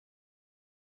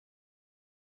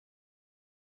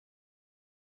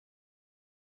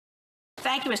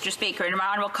Thank you, Mr. Speaker. And my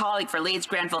honourable colleague for Leeds,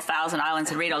 Grenville, Thousand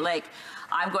Islands, and Rideau Lake,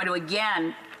 I'm going to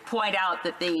again point out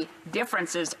that the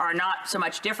differences are not so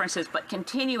much differences, but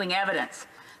continuing evidence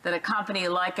that a company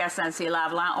like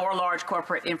SNC-Lavalin or large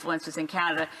corporate influences in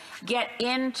Canada get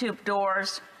into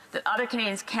doors that other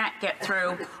Canadians can't get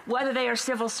through, whether they are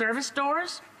civil service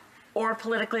doors or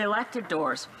politically elected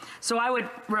doors. So I would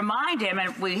remind him,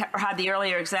 and we had the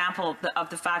earlier example of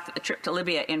the fact that the trip to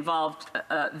Libya involved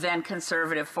then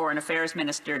Conservative Foreign Affairs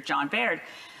Minister John Baird,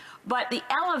 but the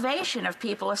elevation of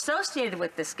people associated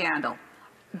with this scandal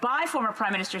by former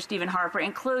Prime Minister Stephen Harper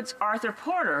includes Arthur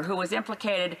Porter, who was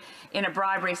implicated in a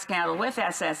bribery scandal with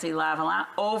SNC-Lavalin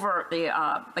over the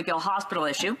McGill Hospital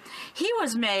issue. He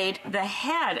was made the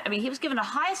head, he was given the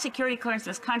highest security clearance in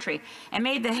this country and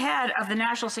made the head of the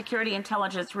National Security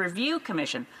Intelligence Review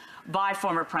Commission by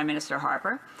former Prime Minister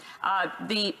Harper.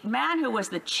 The man who was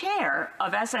the chair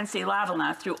of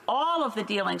SNC-Lavalin through all of the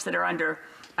dealings that are under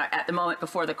at the moment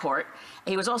before the court,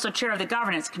 he was also chair of the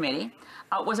Governance Committee,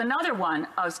 was another one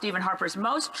of Stephen Harper's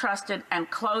most trusted and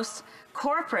close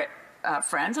corporate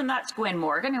friends, and that's Gwyn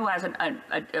Morgan, who has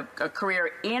a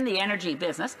career in the energy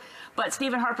business. But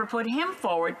Stephen Harper put him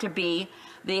forward to be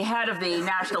the head of the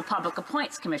National Public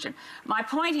Appointments Commission. My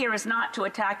point here is not to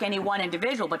attack any one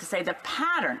individual, but to say the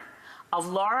pattern of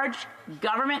large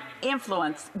government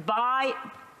influence by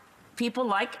people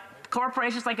like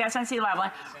corporations like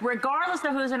SNC-Lavalin, regardless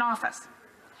of who's in office,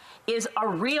 is a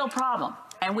real problem.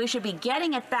 And we should be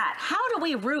getting at that. How do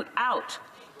we root out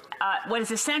what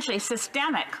is essentially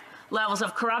systemic levels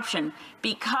of corruption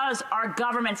because our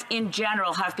governments in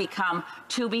general have become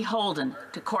too beholden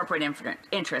to corporate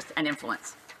interest and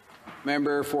influence?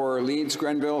 Member for Leeds,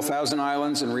 Grenville, Thousand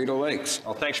Islands, and Rideau Lakes.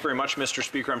 Well, thanks very much, Mr.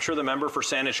 Speaker. I'm sure the member for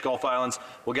Saanich Gulf Islands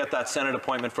will get that Senate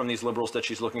appointment from these Liberals that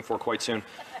she's looking for quite soon.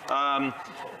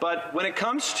 But when it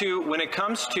comes to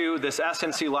this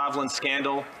SNC-Lavalin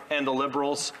scandal and the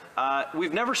Liberals,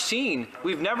 we've never seen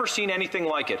anything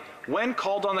like it. When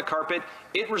called on the carpet,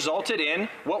 it resulted in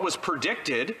what was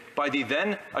predicted by the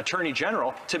then Attorney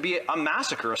General to be a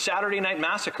massacre, a Saturday night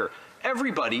massacre.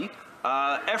 Everybody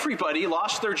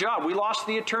lost their job. We lost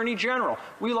the Attorney General.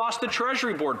 We lost the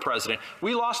Treasury Board President.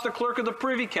 We lost the Clerk of the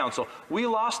Privy Council. We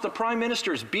lost the Prime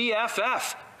Minister's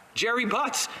BFF, Jerry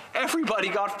Butts. Everybody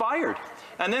got fired.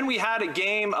 And then we had a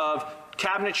game of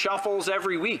cabinet shuffles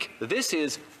every week. This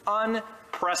is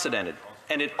unprecedented.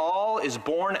 And it all is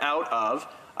born out of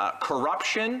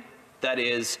corruption that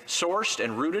is sourced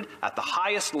and rooted at the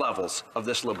highest levels of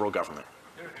this Liberal government.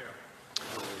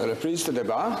 Reprise de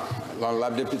débat. La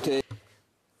députée.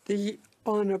 The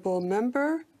honourable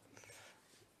member.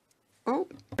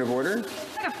 Order.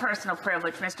 It's a personal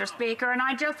privilege, Mr. Speaker, and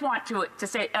I just want to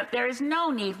say there is no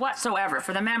need whatsoever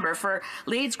for the member for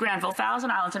Leeds, Grenville,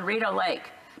 Thousand Islands, and Rideau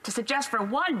Lake to suggest for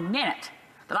 1 minute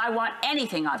that I want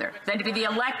anything other than to be the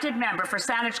elected member for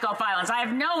Saanich Gulf Islands. I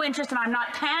have no interest, and I'm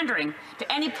not pandering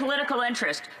to any political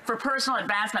interest for personal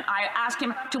advancement. I ask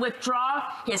him to withdraw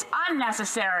his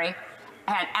unnecessary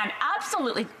and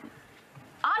absolutely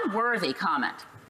unworthy comment